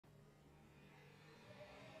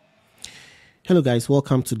Hello guys,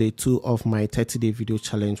 welcome to day 2 of my 30-day video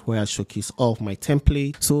challenge where I showcase all of my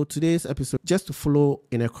templates. So today's episode, just to follow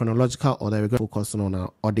in a chronological order, we're going to focus on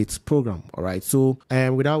our audits program. All right, so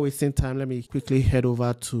without wasting time, let me quickly head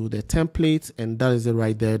over to the template, and that is it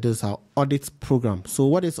right there. This is our audit program. So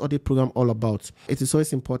what is audit program all about? It is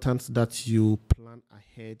always important that you plan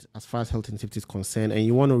ahead as far as health and safety is concerned, and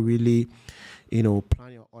you want to really,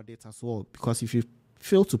 plan your audit as well, because if you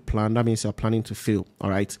fail to plan, that means you're planning to fail. All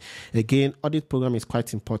right, again, audit program is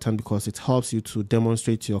quite important because it helps you to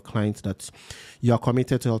demonstrate to your clients that you are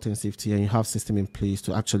committed to health and safety and you have system in place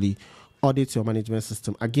to actually audit your management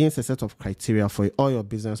system against a set of criteria for all your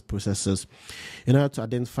business processes in order to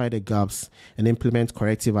identify the gaps and implement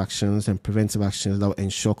corrective actions and preventive actions that will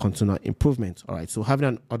ensure continual improvement. All right, so having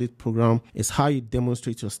an audit program is how you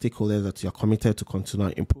demonstrate to your stakeholders that you are committed to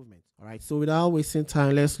continual improvement. All right, so without wasting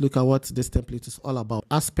time, let's look at what this template is all about.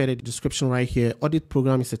 As per the description right here, audit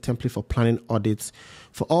program is a template for planning audits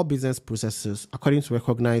for all business processes according to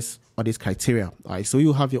recognized audit criteria. All right, so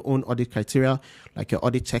you have your own audit criteria, like your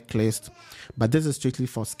audit checklist, but this is strictly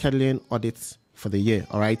for scheduling audits for the year.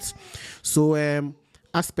 All right, so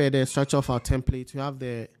as per the structure of our template, we have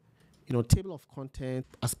the table of content.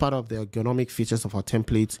 As part of the ergonomic features of our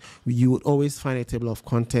template, you would always find a table of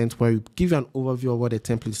content where we give you an overview of what the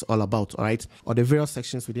template is all about, all right, or the various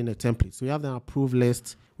sections within the template. So we have the approved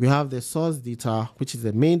list, we have the source data, which is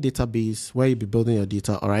the main database where you'll be building your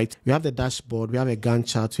data, all right. We have the dashboard, we have a Gantt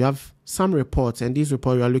chart, we have some reports, and these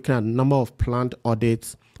reports we are looking at the number of planned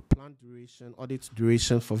audits, planned duration, audit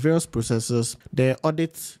duration for various processes, the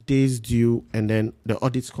audit days due, and then the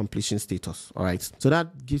audit completion status. All right, so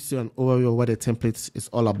that gives you an overview of what the template is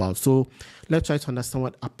all about. So let's try to understand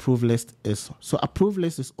what approved list is. So approved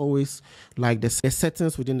list is always like the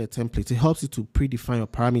settings within the template. It helps you to predefine your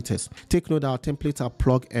parameters. Take note that our templates are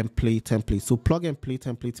plug and play templates. So plug and play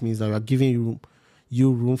template means that we are giving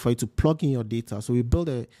you room for you to plug in your data. So we build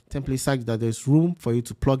a template such that there's room for you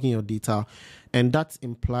to plug in your data, and that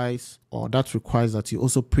implies, or that requires, that you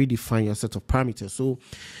also predefine your set of parameters. So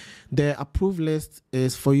the approved list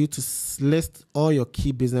is for you to list all your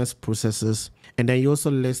key business processes, and then you also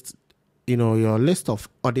list your list of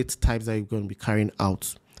audit types that you're going to be carrying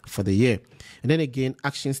out for the year. And then again,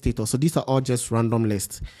 action status. So these are all just random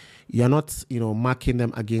lists. You're not marking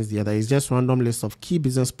them against the other. It's just random list of key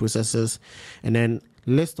business processes, and then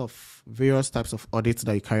list of various types of audits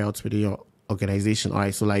that you carry out within your organization. All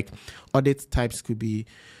right, so like audit types could be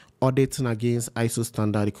auditing against ISO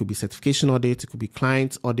standard, it could be certification audit, it could be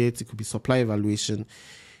client audit, it could be supply evaluation,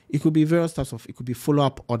 it could be various types of, it could be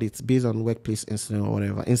follow-up audits based on workplace incident or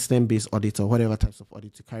whatever, incident-based audit or whatever types of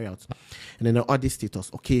audit to carry out. And then the audit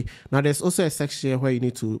status. Okay, now there's also a section here where you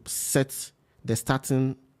need to set the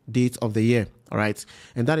starting date of the year. All right,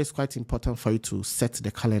 and that is quite important for you to set the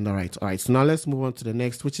calendar right. All right, so now let's move on to the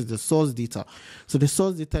next, which is the source data. So the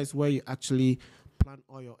source data is where you actually plan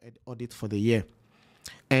all your audit for the year,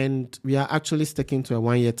 and we are actually sticking to a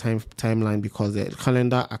 1 year timeline because the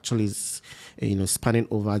calendar actually is spanning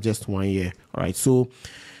over just 1 year. All right, so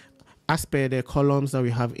as per the columns that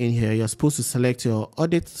we have in here, you're supposed to select your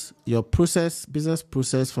audit, your business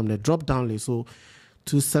process from the drop down list. So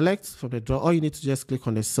to select from the drop, all you need to just click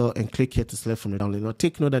on the cell and click here to select from the down list. Now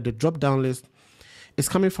take note that the drop down list is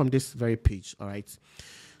coming from this very page. All right,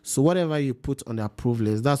 so whatever you put on the approved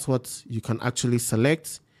list, that's what you can actually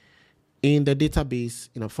select in the database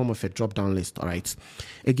in a form of a drop down list. All right,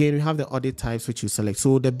 again, we have the audit types which you select.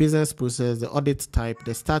 So the business process, the audit type,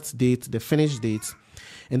 the start date, the finish date,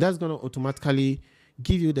 and that's going to automatically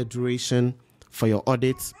give you the duration for your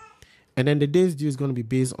audit. And then the days due is going to be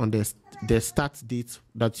based on the start date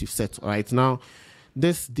that you've set. All right, now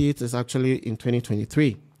this date is actually in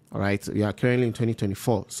 2023. All right, we are currently in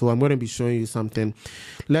 2024. So I'm going to be showing you something.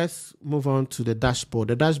 Let's move on to the dashboard.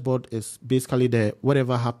 The dashboard is basically the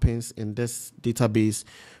whatever happens in this database.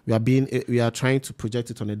 We are trying to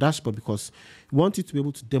project it on the dashboard because we want you to be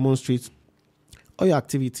able to demonstrate all your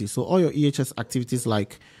activities. So all your EHS activities,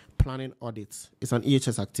 like planning audits, is an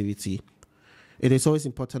EHS activity. It is always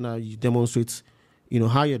important that you demonstrate,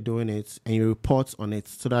 how you're doing it, and you report on it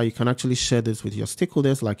so that you can actually share this with your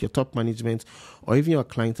stakeholders, like your top management or even your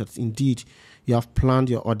clients, that indeed you have planned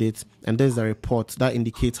your audit, and there's a report that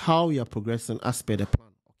indicates how you are progressing as per the plan.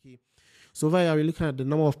 Okay, so over here we're looking at the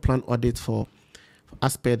number of planned audits for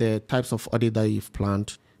as per the types of audit that you've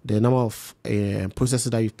planned, the number of processes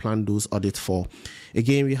that you've planned those audits for.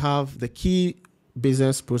 Again, we have the key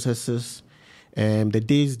business processes, the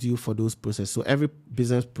days due for those processes. So every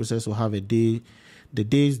business process will have a day, the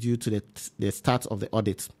days due to the start of the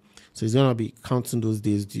audit. So it's going to be counting those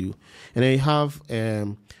days due. And then you have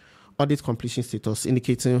audit completion status,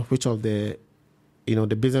 indicating which of the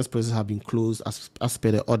the business process have been closed as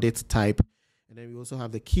per the audit type. And then we also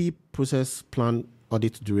have the key process plan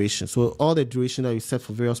audit duration. So all the duration that we set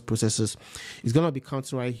for various processes is going to be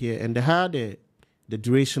counted right here. And the higher the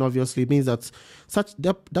duration, obviously, means that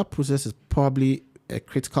that process is probably a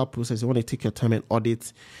critical process. You want to take your time and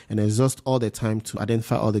audit and exhaust all the time to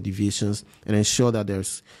identify all the deviations and ensure that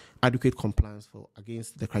there's adequate compliance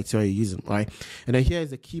against the criteria you're using, right? And then here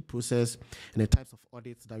is the key process and the types of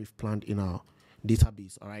audits that we've planned in our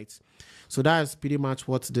database. All right, so that is pretty much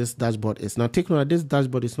what this dashboard is. Now take note that this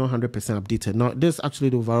dashboard is not 100% updated. Now this is actually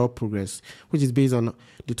the overall progress, which is based on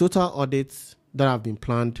the total audits that have been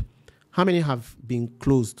planned, how many have been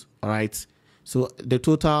closed. All right, so the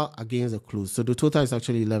total against the close. So the total is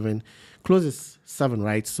actually 11, close is 7,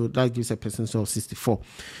 right? So that gives a percentage of 64.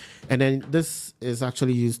 And then this is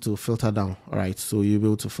actually used to filter down. All right, so you'll be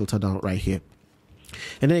able to filter down right here.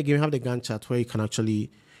 And then again, we have the Gantt chart where you can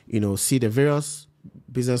actually see the various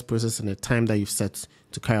business process and the time that you've set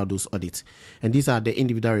to carry out those audits. And these are the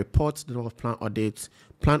individual reports, the number of plan audits,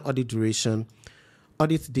 plan audit duration,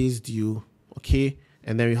 audit days due, okay?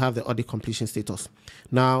 And then we have the audit completion status.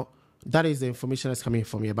 Now, that is the information that's coming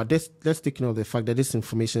from here. But let's take note of the fact that this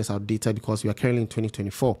information is outdated because we are currently in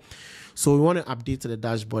 2024. So we want to update the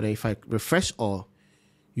dashboard. And if I refresh all,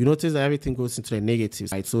 you notice that everything goes into the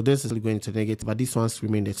negatives, right? So this is going into the negative, but these ones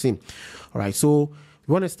remain the same. All right, so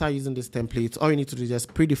we want to start using this template. All you need to do is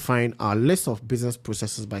just predefine our list of business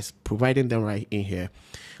processes by providing them right in here.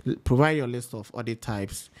 Provide your list of audit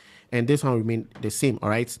types, and this one will remain the same. All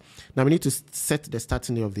right, now we need to set the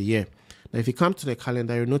starting day of the year. Now if you come to the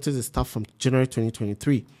calendar, you'll notice it starts from January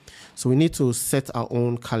 2023. So we need to set our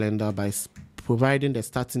own calendar by providing the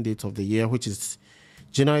starting date of the year, which is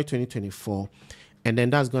January 2024, and then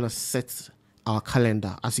that's going to set our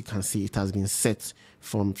calendar. As you can see, it has been set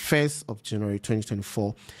from 1st of January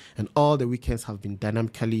 2024, and all the weekends have been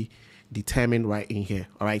dynamically determined right in here.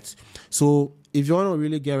 All right, so if you want to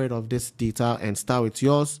really get rid of this data and start with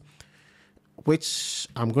yours, which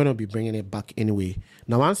I'm going to be bringing it back anyway.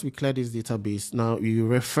 Now once we clear this database, now you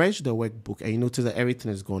refresh the workbook and you notice that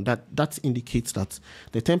everything is gone. That indicates that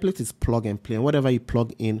the template is plug and play, and whatever you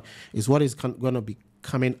plug in is what is going to be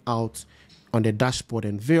coming out on the dashboard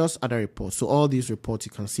and various other reports. So all these reports,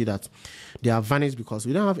 you can see that they are vanished because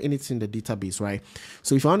we don't have anything in the database, right?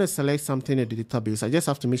 So if I want to select something in the database, I just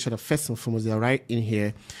have to make sure the first and foremost they are right in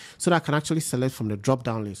here so that I can actually select from the drop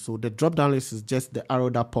down list. So the drop down list is just the arrow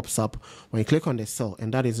that pops up when you click on the cell,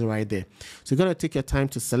 and that is right there. So you're going to take your time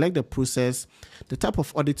to select the process, the type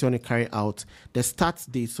of audit you want to carry out, the start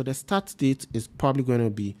date. So the start date is probably going to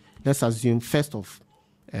be, let's assume, 1st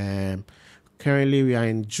of currently we are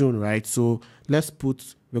in June, right? So we're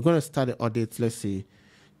going to start the audit, let's say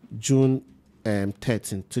June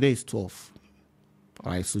 13th. Today is 12th.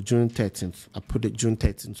 All right, so June 13th. I put it June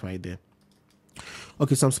 13th right there.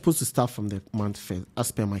 Okay, so I'm supposed to start from the month first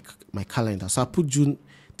as per my calendar. So I put June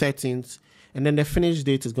 13th, and then the finish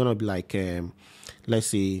date is going to be like, let's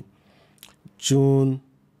say June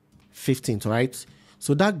 15th, right?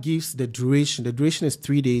 So that gives the duration. The duration is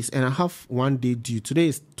 3 days, and I have 1 day due. Today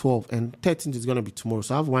is 12, and 13th is going to be tomorrow.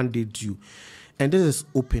 So I have 1 day due. And this is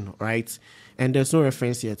open, right? And there's no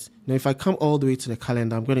reference yet. Now, if I come all the way to the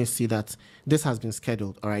calendar, I'm going to see that this has been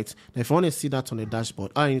scheduled, all right? Now, if I want to see that on the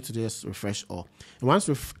dashboard, all I need to do is refresh all. And once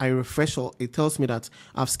I refresh all, it tells me that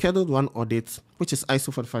I've scheduled one audit, which is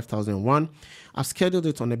ISO 45001. I've scheduled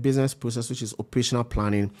it on the business process, which is operational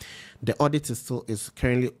planning. The audit is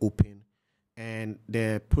currently open. And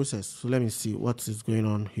the process, so let me see what is going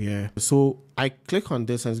on here. So I click on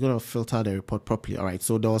this and it's going to filter the report properly. All right,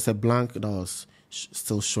 so there was a blank that was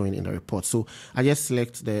still showing in the report. So I just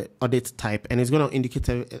select the audit type and it's going to indicate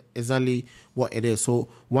exactly what it is. So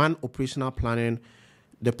one, operational planning.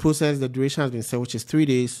 The process, the duration has been set, which is 3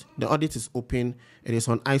 days. The audit is open. It is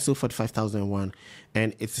on ISO 45001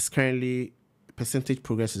 and it is currently percentage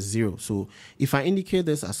progress is 0. So if I indicate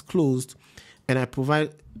this as closed and I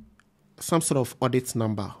provide some sort of audit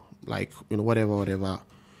number, like whatever,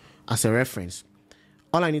 as a reference,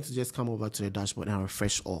 all I need to just come over to the dashboard and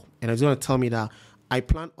refresh all, and it's going to tell me that I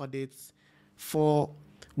plan audits for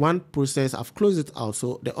one process. I've closed it out,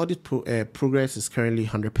 so the audit progress is currently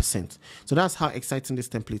 100%. So that's how exciting this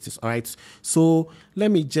template is. All right, so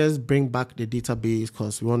let me just bring back the database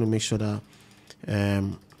because we want to make sure that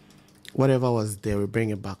whatever was there, we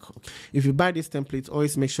bring it back. If you buy this template,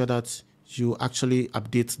 always make sure that you actually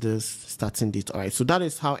update this starting date. All right, so that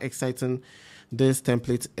is how exciting this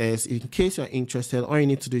template is. In case you're interested, all you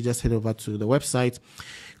need to do is just head over to the website,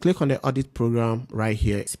 click on the audit program right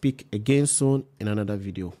here. Speak again soon in another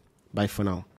video. Bye for now.